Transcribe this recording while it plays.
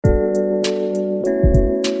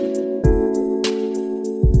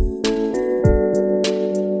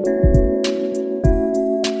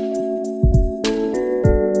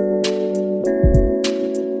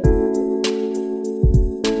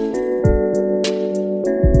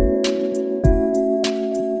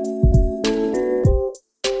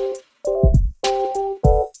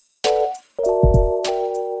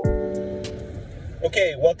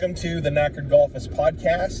Welcome to the Knackered Golfist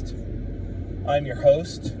podcast. I'm your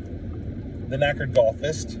host, the Knackered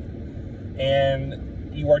Golfist,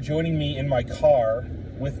 and you are joining me in my car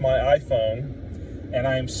with my iPhone, and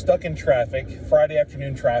I am stuck in traffic, Friday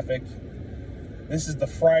afternoon traffic. This is the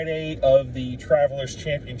Friday of the Travelers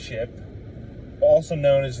Championship, also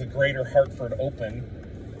known as the Greater Hartford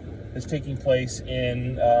Open. It's taking place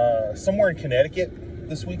in somewhere in Connecticut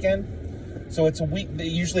this weekend. So it's a week, it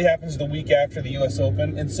usually happens the week after the U.S.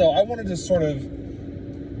 Open. And so I wanted to sort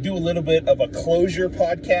of do a little bit of a closure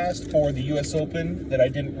podcast for the U.S. Open that I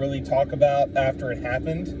didn't really talk about after it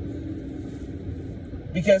happened.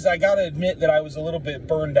 Because I got to admit that I was a little bit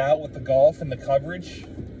burned out with the golf and the coverage.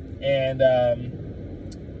 And,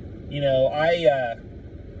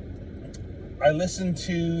 I listened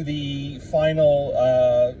to the final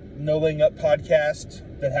No Laying Up podcast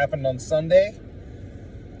that happened on Sunday.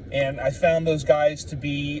 And I found those guys to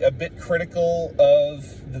be a bit critical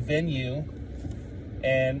of the venue.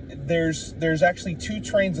 And there's actually two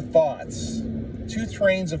trains of thought.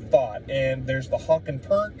 And there's the Hawk and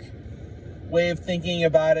Perk way of thinking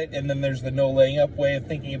about it, and then there's the No Laying Up way of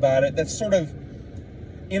thinking about it. That's sort of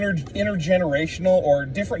intergenerational or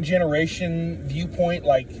different generation viewpoint.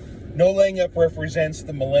 Like, No Laying Up represents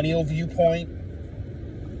the millennial viewpoint,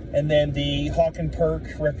 and then the Hawk and Perk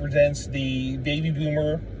represents the baby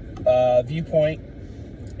boomer viewpoint.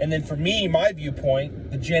 And then for me, my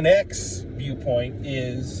viewpoint, the Gen X viewpoint,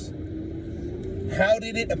 is how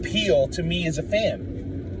did it appeal to me as a fan?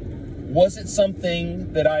 Was it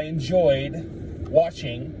something that I enjoyed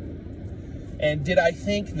watching? And did I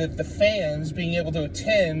think that the fans being able to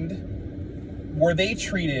attend, were they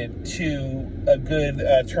treated to a good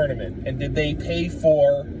tournament? And did they pay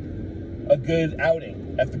for a good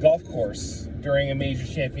outing at the golf course during a major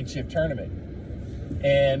championship tournament?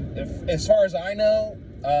 And as far as I know,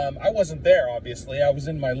 I wasn't there, obviously. I was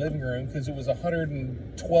in my living room because it was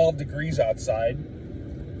 112 degrees outside.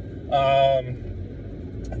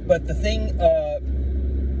 But the thing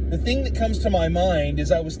that comes to my mind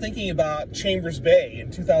is I was thinking about Chambers Bay in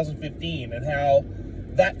 2015 and how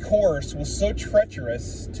that course was so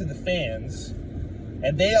treacherous to the fans,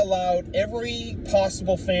 and they allowed every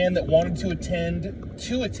possible fan that wanted to attend,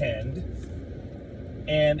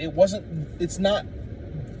 and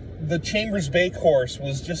the Chambers Bay course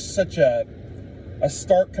was just such a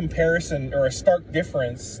stark comparison, or a stark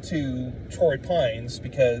difference to Torrey Pines,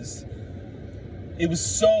 because it was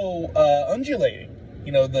so undulating.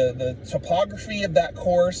 You know, the topography of that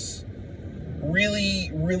course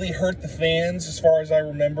really, really hurt the fans, as far as I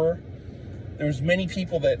remember. There was many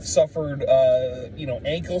people that suffered,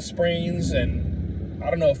 ankle sprains, and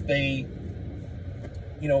I don't know if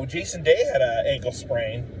Jason Day had an ankle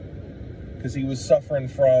sprain because he was suffering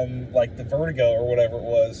from, like, the vertigo or whatever it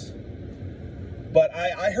was. But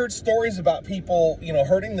I heard stories about people,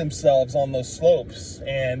 hurting themselves on those slopes,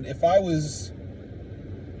 and if I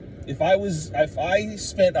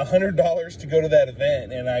spent $100 to go to that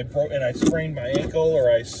event and I sprained my ankle, or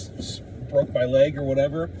I broke my leg or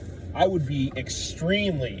whatever, I would be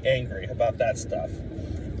extremely angry about that stuff.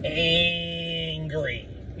 Angry,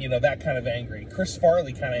 that kind of angry. Chris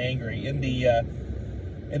Farley kind of angry in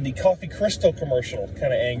the Coffee Crystal commercial,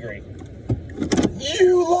 kind of angry.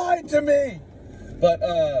 You lied to me. But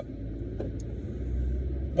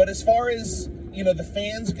as far as the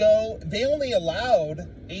fans go, they only allowed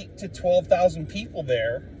 8,000 to 12,000 people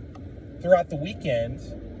there throughout the weekend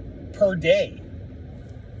per day.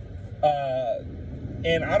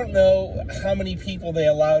 And I don't know how many people they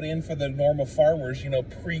allowed in for the normal farmers,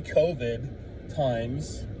 pre-COVID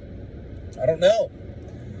times. I don't know.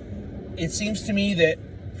 It seems to me that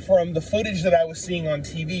from the footage that I was seeing on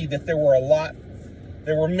TV that there were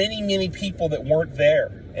many, many people that weren't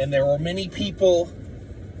there. And there were many people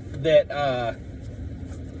that,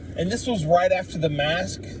 and this was right after the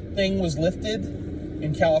mask thing was lifted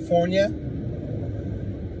in California.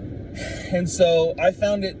 And so I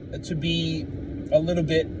found it to be I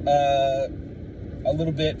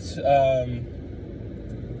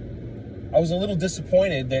was a little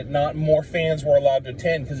disappointed that not more fans were allowed to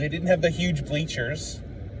attend, because they didn't have the huge bleachers.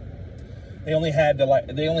 They only had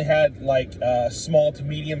small to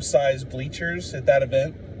medium-sized bleachers at that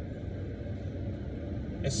event.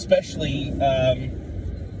 Especially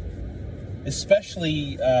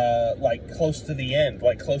close to the end,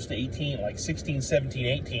 like close to 18, like 16, 17,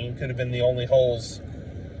 18 could have been the only holes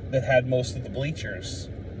that had most of the bleachers.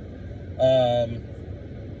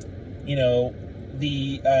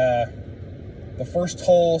 The first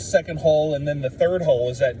hole, second hole, and then the third hole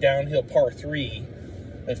is that downhill par 3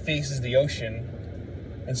 that faces the ocean.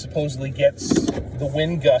 and supposedly gets the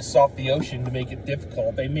wind gusts off the ocean to make it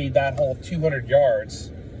difficult. They made that hole 200 yards.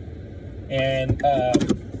 And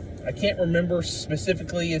I can't remember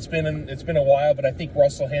specifically. It's been a while, but I think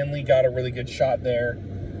Russell Henley got a really good shot there.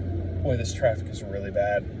 Boy, this traffic is really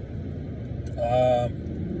bad.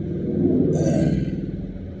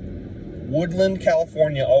 Woodland,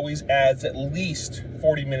 California always adds at least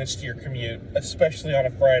 40 minutes to your commute, especially on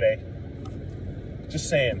a Friday. Just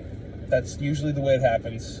saying. That's usually the way it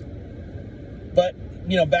happens. But,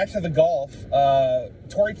 back to the golf.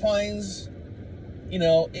 Torrey Pines,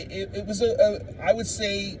 it was I would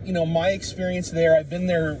say, my experience there, I've been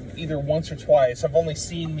there either once or twice. I've only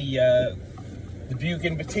seen the Buick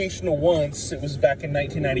Invitational once. It was back in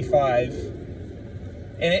 1995.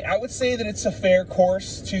 And I would say that it's a fair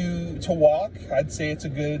course to walk. I'd say it's a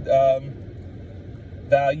good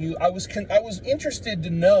value. I was interested to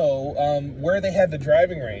know where they had the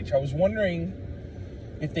driving range. I was wondering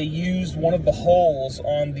if they used one of the holes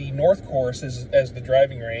on the north course as the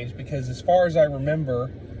driving range, because as far as I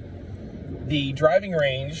remember, the driving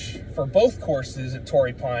range for both courses at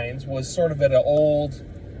Torrey Pines was sort of at an old,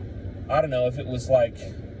 I don't know if it was like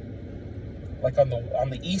on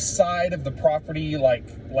the east side of the property, like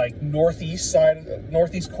northeast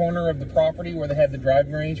corner of the property where they had the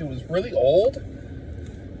driving range. It was really old.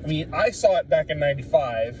 I mean, I saw it back in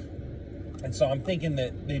 95, and so I'm thinking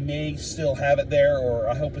that they may still have it there, or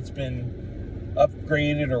I hope it's been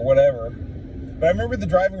upgraded or whatever. But I remember the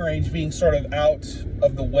driving range being sort of out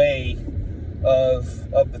of the way of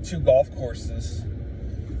the two golf courses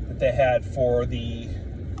that they had for the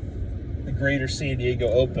Greater San Diego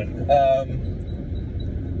Open.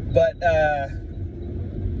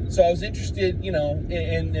 So I was interested,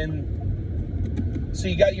 and so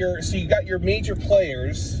you got your major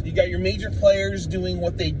players. You got your major players doing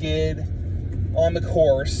what they did on the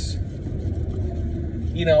course.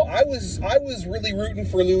 I was really rooting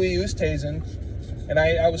for Louis Oosthuizen, and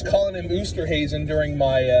I was calling him Oosterhazen during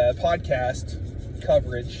my podcast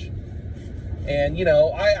coverage. And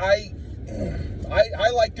I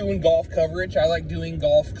like doing golf coverage. I like doing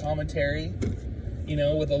golf commentary,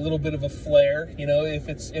 with a little bit of a flair, if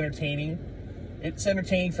it's entertaining. It's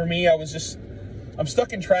entertaining for me. I'm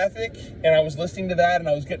stuck in traffic, and I was listening to that, and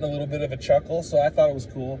I was getting a little bit of a chuckle, so I thought it was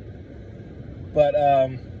cool. But,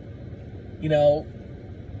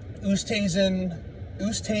 Oosthuizen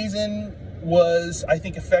was, I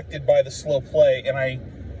think, affected by the slow play, and I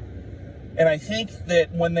think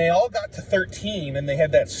that when they all got to 13 and they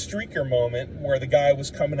had that streaker moment where the guy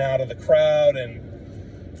was coming out of the crowd and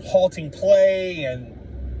halting play and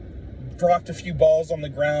dropped a few balls on the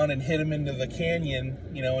ground and hit him into the canyon,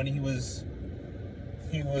 and he was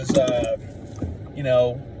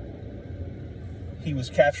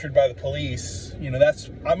captured by the police.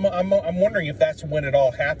 I'm wondering if that's when it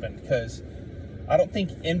all happened, because I don't think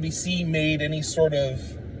NBC made any sort of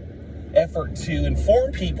effort to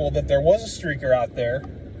inform people that there was a streaker out there.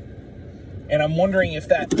 And I'm wondering if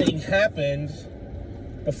that thing happened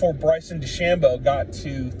before Bryson DeChambeau got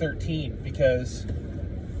to 13, because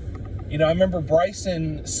I remember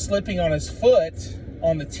Bryson slipping on his foot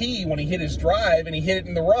on the tee when he hit his drive, and he hit it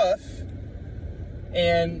in the rough.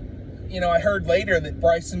 And I heard later that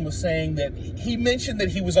Bryson was saying that he mentioned that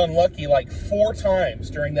he was unlucky like 4 times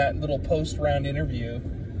during that little post-round interview.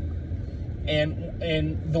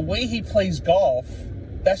 And the way he plays golf,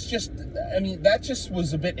 that just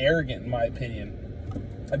was a bit arrogant, in my opinion.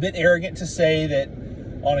 A bit arrogant to say that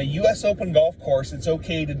on a U.S. Open golf course, it's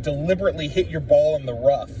okay to deliberately hit your ball in the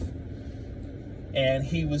rough. And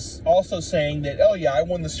he was also saying that, oh yeah, I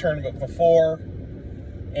won this tournament before,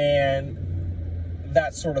 and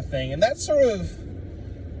that sort of thing. And that's sort of,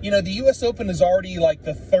 the U.S. Open is already like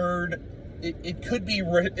the third. It's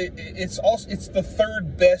the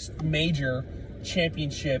third best major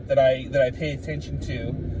championship that I pay attention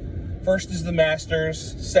to. First is the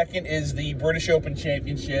Masters, second is the British Open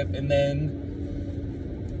Championship, and then,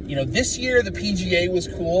 this year the PGA was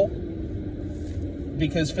cool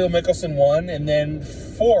because Phil Mickelson won, and then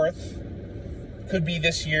fourth could be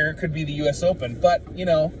this year, could be the U.S. Open. But,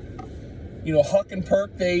 Huck and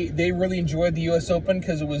Perk, they really enjoyed the U.S. Open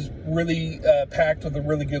because it was really packed with a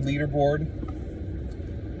really good leaderboard.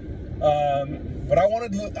 But I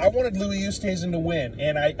wanted Louis Oosthuizen to win,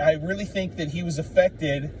 and I really think that he was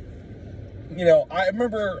affected. I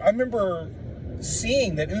remember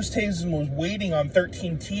seeing that Oosthuizen was waiting on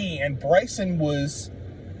 13T, and Bryson was,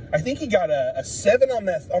 I think he got a 7 on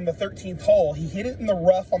the 13th hole. He hit it in the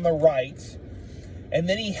rough on the right, and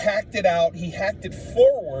then he hacked it out. He hacked it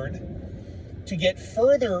forward to get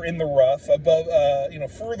further in the rough, above,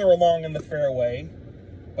 further along in the fairway,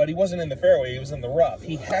 but he wasn't in the fairway, he was in the rough.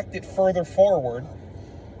 He hacked it further forward,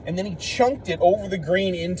 and then he chunked it over the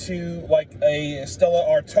green into like a Stella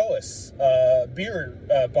Artois beer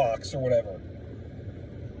box or whatever.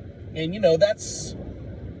 And,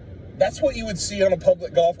 that's what you would see on a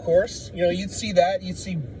public golf course. You'd see that. You'd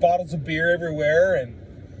see bottles of beer everywhere and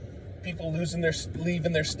people leaving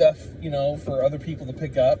their stuff, for other people to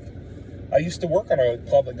pick up. I used to work on a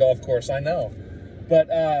public golf course, I know. But,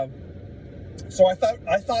 so I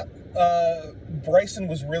thought Bryson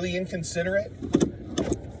was really inconsiderate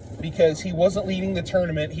because he wasn't leading the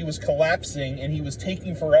tournament. He was collapsing and he was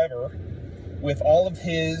taking forever with all of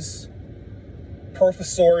his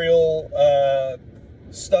professorial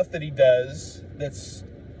stuff that he does that's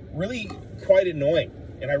really quite annoying.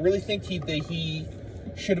 And I really think he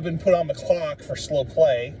should have been put on the clock for slow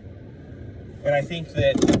play. And I think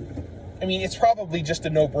that, it's probably just a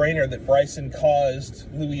no-brainer that Bryson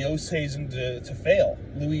caused Louis Oosthuizen to fail.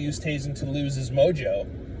 Louis Oosthuizen to lose his mojo.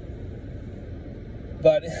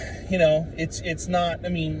 But, it's not,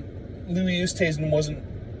 Louis Oosthuizen wasn't,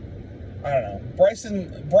 I don't know.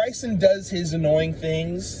 Bryson does his annoying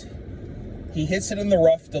things. He hits it in the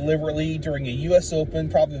rough deliberately during a U.S. Open,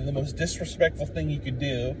 probably the most disrespectful thing you could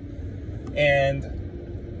do.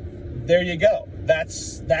 And there you go.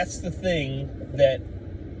 That's the thing that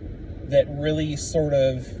really sort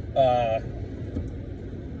of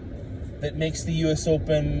that makes the U.S.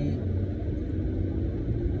 Open.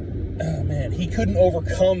 Oh man, he couldn't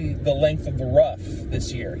overcome the length of the rough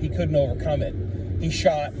this year. He couldn't overcome it.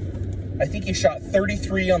 I think he shot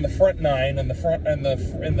 33 on the front nine in the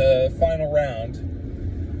final round,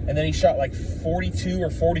 and then he shot like 42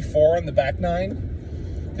 or 44 on the back nine.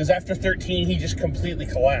 Because after 13, he just completely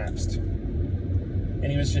collapsed, and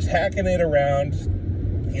he was just hacking it around.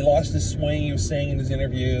 He lost his swing. He was saying in his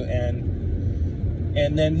interview,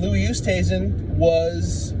 and then Louis Oosthuizen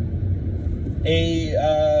was he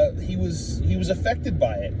was affected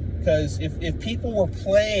by it. Because if people were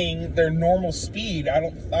playing their normal speed, I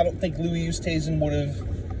don't think Louis Oosthuizen would have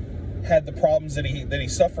had the problems that he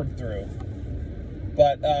suffered through.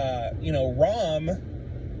 But Rahm,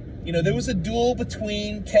 there was a duel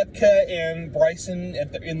between Koepka and Bryson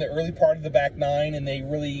in the early part of the back nine, and they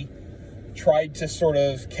really tried to sort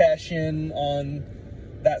of cash in on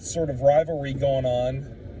that sort of rivalry going on,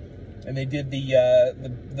 and they did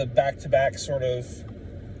the back-to-back sort of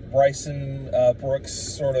Bryson Brooks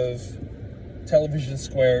sort of television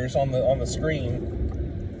squares on the screen.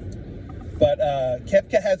 But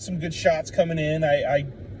Koepka had some good shots coming in. I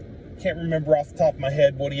can't remember off the top of my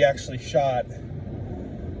head what he actually shot,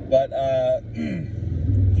 but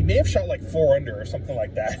he may have shot like 4 under or something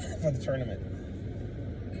like that for the tournament.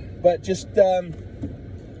 But just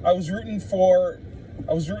I was rooting for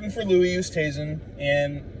Louis Oosthuizen,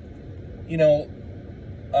 and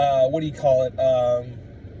what do you call it?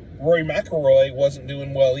 Rory McIlroy wasn't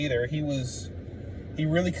doing well either. He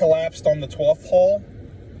really collapsed on the 12th hole,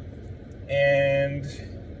 and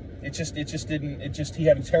he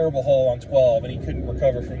had a terrible hole on 12, and he couldn't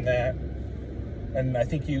recover from that. And I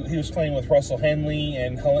think he was playing with Russell Henley,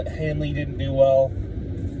 and Henley didn't do well.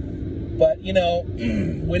 But, when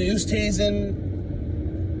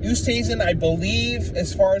Oosthuizen, I believe,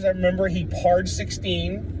 as far as I remember, he parred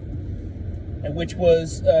 16, which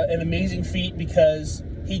was an amazing feat because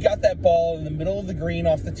he got that ball in the middle of the green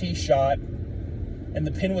off the tee shot, and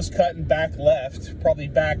the pin was cut in back left, probably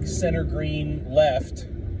back center green left,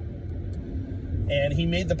 and he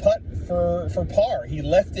made the putt for par. He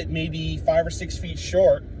left it maybe 5 or 6 feet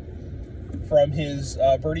short from his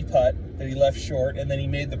birdie putt that he left short, and then he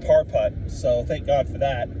made the par putt, so thank God for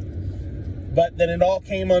that. But then it all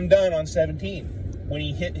came undone on 17 when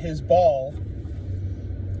he hit his ball.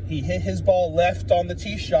 He hit his ball left on the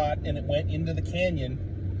tee shot, and it went into the canyon.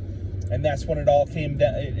 And that's when it all came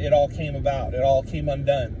down. It all came about. It all came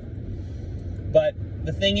undone. But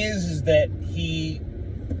the thing is that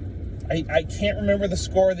I can't remember the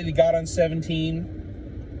score that he got on 17,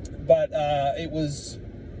 but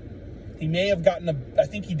he may have gotten I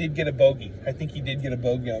think he did get a bogey. I think he did get a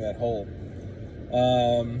bogey on that hole.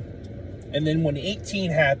 And then when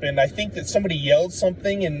 18 happened, I think that somebody yelled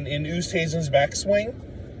something in Oosthuizen's backswing,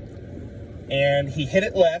 and he hit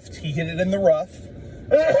it left. He hit it in the rough.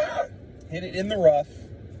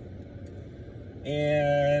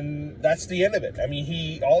 And that's the end of it.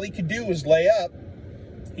 All he could do was lay up.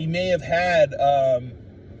 He may have had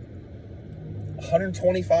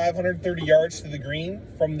 125, 130 yards to the green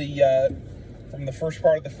from the first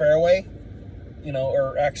part of the fairway,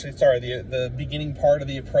 or actually, sorry, the beginning part of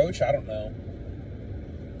the approach. I don't know,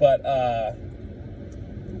 but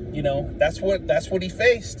that's what he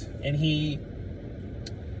faced, and he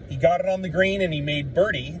He got it on the green and he made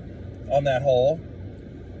birdie on that hole,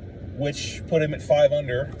 which put him at 5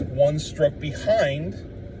 under, one stroke behind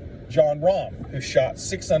Jon Rahm, who shot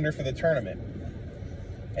 6 under for the tournament.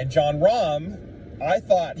 And Jon Rahm, I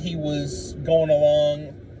thought he was going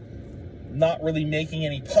along not really making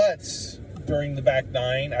any putts during the back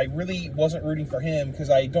nine. I really wasn't rooting for him because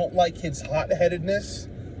I don't like his hot-headedness.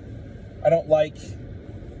 I don't like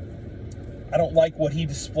what he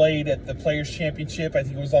displayed at the Players' Championship. I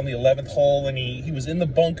think it was on the 11th hole, and he was in the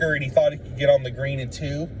bunker, and he thought he could get on the green in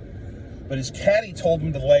 2. But his caddy told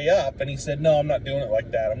him to lay up, and he said, no, I'm not doing it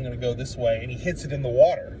like that. I'm going to go this way. And he hits it in the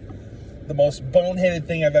water. The most boneheaded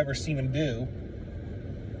thing I've ever seen him do.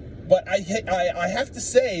 But I have to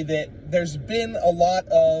say that there's been a lot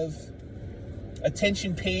of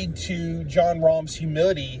attention paid to Jon Rahm's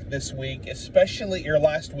humility this week, or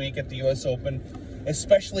last week at the U.S. Open,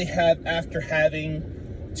 especially after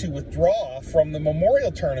having to withdraw from the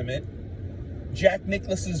Memorial Tournament, Jack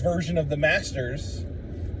Nicklaus's version of the Masters,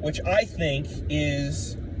 which I think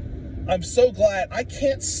is, I'm so glad. I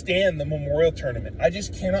can't stand the Memorial Tournament. I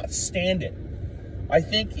just cannot stand it. I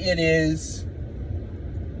think it is.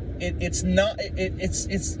 It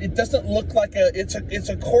doesn't look like it's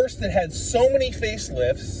a course that had so many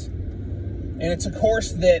facelifts, and it's a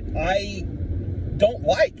course that I don't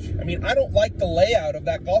like. I mean, I don't like the layout of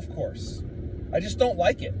that golf course. I just don't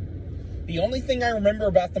like it. The only thing I remember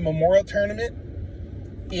about the Memorial Tournament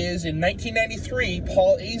is in 1993,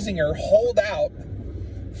 Paul Azinger holed out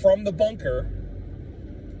from the bunker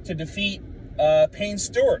to defeat Payne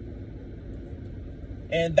Stewart.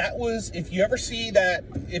 And that was, if you ever see that,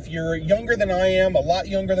 if you're younger than I am, a lot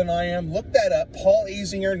younger than I am, look that up. Paul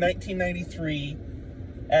Azinger, 1993,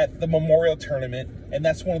 at the Memorial Tournament. And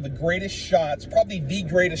that's one of the greatest shots, probably the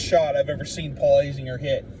greatest shot I've ever seen Paul Azinger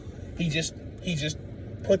hit. He just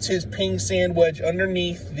puts his ping sand wedge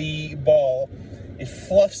underneath the ball. It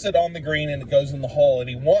fluffs it on the green and it goes in the hole. And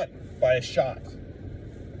he won by a shot.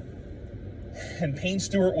 And Payne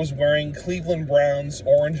Stewart was wearing Cleveland Browns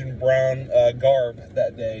orange and brown garb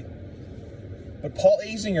that day. But Paul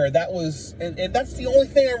Azinger, that was, and that's the only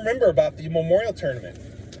thing I remember about the Memorial Tournament.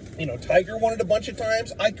 You know, Tiger won it a bunch of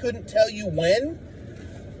times. I couldn't tell you when.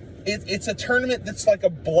 It's a tournament that's like a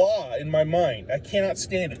blah in my mind. I cannot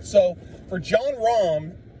stand it. So for Jon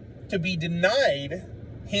Rahm to be denied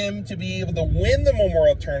him to be able to win the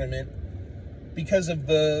Memorial Tournament because of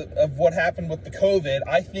what happened with the COVID,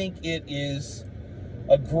 I think it is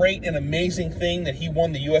a great and amazing thing that he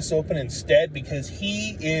won the U.S. Open instead, because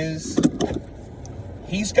he's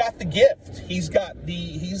got the gift. He's the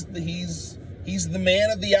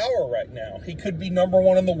man of the hour right now. He could be number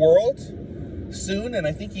 1 in the world soon, and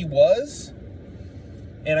I think he was.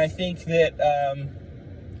 And I think that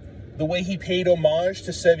the way he paid homage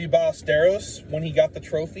to Seve Ballesteros when he got the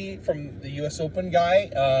trophy from the U.S. Open guy,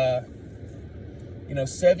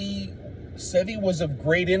 Seve was of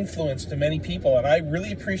great influence to many people, and I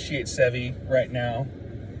really appreciate Seve right now.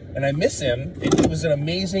 And I miss him. And he was an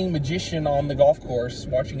amazing magician on the golf course,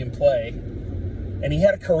 watching him play. And he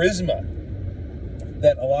had a charisma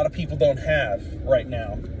that a lot of people don't have right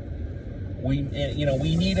now. We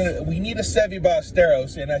need a Seve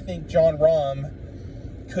Ballesteros, and I think Jon Rahm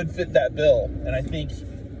could fit that bill. And I think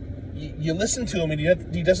you listen to him, and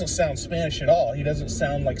he doesn't sound Spanish at all. He doesn't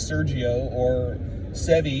sound like Sergio or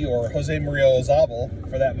Seve or Jose Maria Olazabal,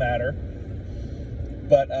 for that matter.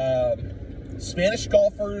 But Spanish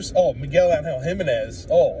golfers, Miguel Angel Jimenez,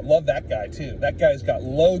 I love that guy too. That guy's got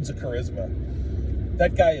loads of charisma.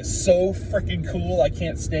 That guy is so freaking cool, I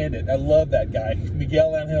can't stand it. I love that guy,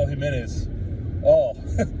 Miguel Angel Jimenez. Oh,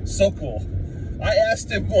 so cool. I asked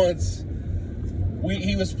him once,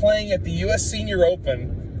 he was playing at the U.S. Senior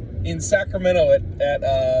Open in Sacramento at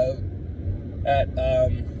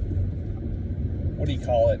what do you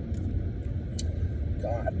call it?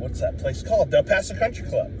 God, what's that place called? Del Paso Country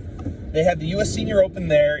Club. They had the U.S. Senior Open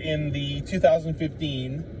there in the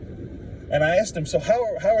 2015, and I asked him, so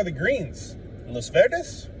how are the greens? Los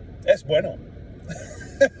Verdes? Es bueno.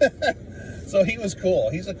 So he was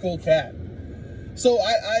cool. He's a cool cat. So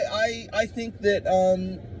I think that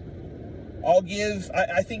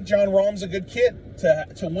I think Jon Rahm's a good kid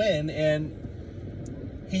to win, and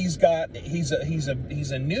he's a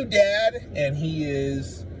new dad, and he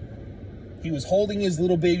was holding his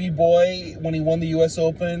little baby boy when he won the U.S.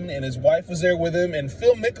 Open, and his wife was there with him, and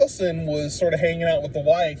Phil Mickelson was sort of hanging out with the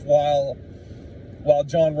wife while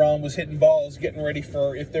Jon Rahm was hitting balls, getting ready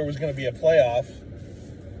for if there was going to be a playoff.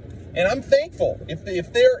 And I'm thankful. If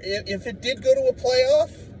it did go to a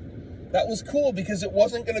playoff, that was cool, because it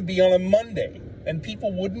wasn't going to be on a Monday, and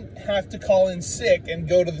people wouldn't have to call in sick and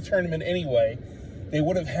go to the tournament anyway. they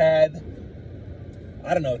would have had,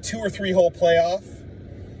 I don't know, 2 or 3 hole playoff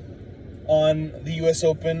on the U.S.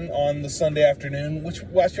 Open on the Sunday afternoon, which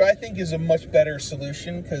I think is a much better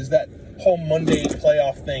solution, because that whole Monday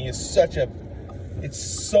playoff thing is it's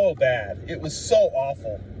so bad. It was so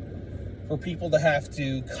awful for people to have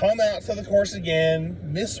to come out to the course again,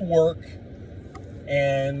 miss work,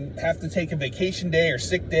 and have to take a vacation day or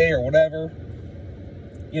sick day or whatever.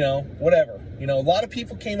 Whatever. A lot of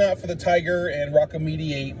people came out for the Tiger and Rocco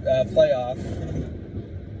Mediate playoff,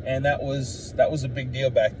 and that was a big deal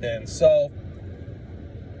back then. So,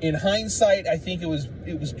 in hindsight, I think it was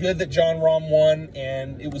good that Jon Rahm won,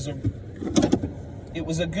 and it was a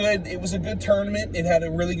good tournament. It had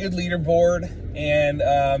a really good leaderboard, and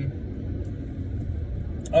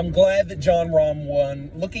I'm glad that Jon Rahm won.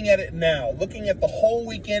 Looking at it now, looking at the whole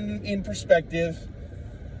weekend in perspective,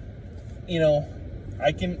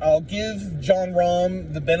 I'll give Jon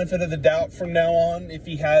Rahm the benefit of the doubt from now on if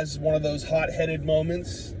he has one of those hot-headed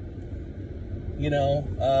moments.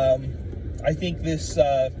 I think this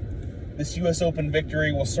U.S. Open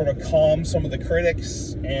victory will sort of calm some of the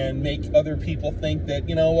critics and make other people think that,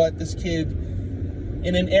 this kid,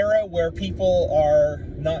 in an era where people are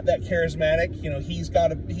not that charismatic, he's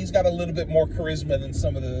got a little bit more charisma than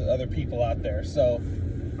some of the other people out there. So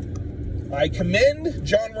I commend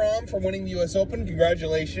Jon Rahm for winning the U.S. Open.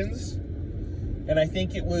 Congratulations. And I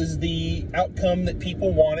think it was the outcome that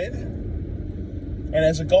people wanted. And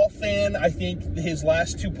as a golf fan, I think his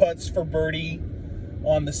last 2 putts for birdie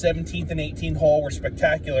on the 17th and 18th hole were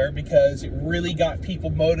spectacular, because it really got people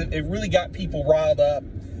motivated. It really got people riled up.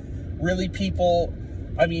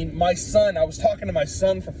 My son, I was talking to my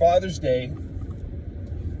son for Father's Day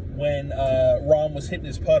when Rahm was hitting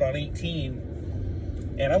his putt on 18.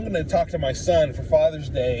 And I'm going to talk to my son for Father's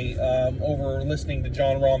Day over listening to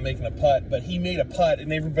Jon Rahm making a putt. But he made a putt,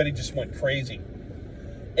 and everybody just went crazy.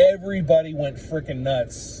 Everybody went freaking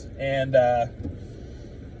nuts. And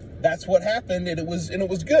that's what happened, and it was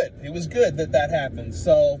good. It was good that happened.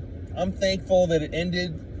 So I'm thankful that it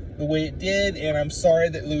ended the way it did, and I'm sorry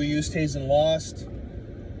that Louis Oosthuizen lost.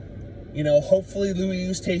 Hopefully Louis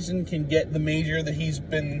Oosthuizen can get the major that he's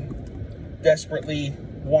been desperately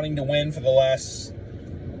wanting to win for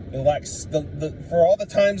for all the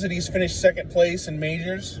times that he's finished second place in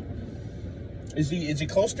majors. Is he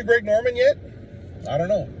close to Greg Norman yet? I don't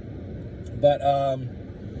know.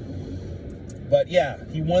 But yeah,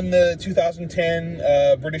 he won the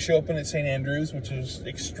 2010 British Open at St. Andrews, which was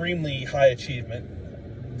extremely high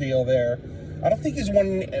achievement deal there. I don't think he's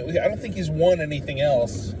won anything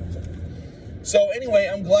else. So anyway,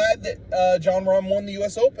 I'm glad that Jon Rahm won the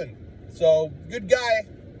U.S. Open. So good guy.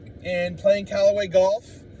 And playing Callaway Golf,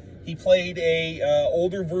 he played a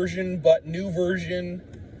older version but new version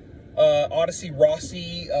Odyssey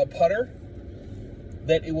Rossi putter.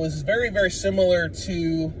 That it was very, very similar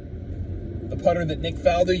to the putter that Nick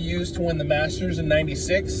Faldo used to win the Masters in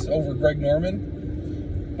 '96 over Greg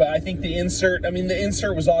Norman. But I think the insert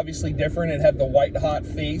was obviously different. It had the white hot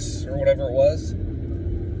face or whatever it was.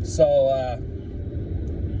 So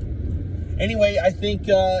anyway, I think,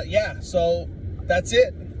 so that's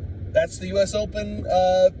it. That's the U.S. Open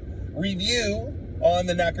review on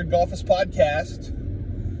the Knackered Golfist podcast.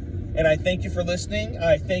 And I thank you for listening.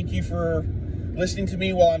 I thank you for listening to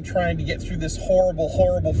me while I'm trying to get through this horrible,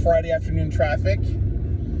 horrible Friday afternoon traffic.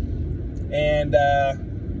 And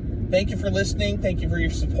thank you for listening. Thank you for your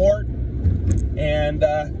support. And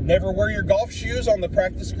never wear your golf shoes on the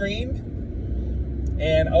practice green.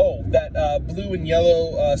 And, that blue and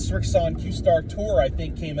yellow Srixon Q-Star Tour, I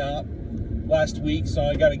think, came out last week, so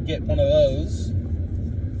I got to get one of those.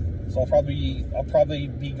 So I'll probably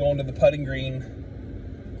be going to the putting green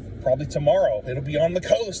probably tomorrow. It'll be on the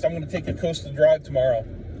coast. I'm going to take a coastal drive tomorrow.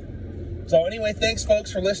 So anyway, thanks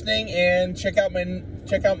folks for listening, and check out my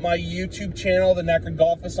YouTube channel, The Knackered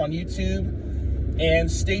Golfist, on YouTube, and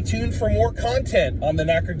stay tuned for more content on the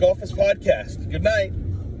Knackered Golfist podcast. Good night.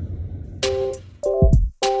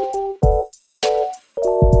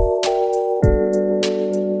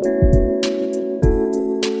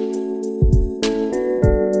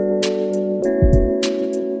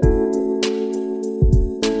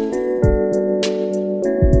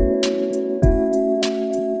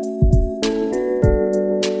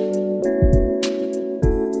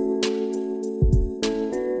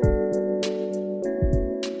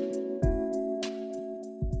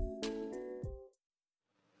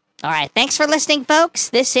 All right, thanks for listening, folks.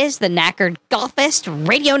 This is the Knackered Golfist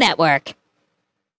Radio Network.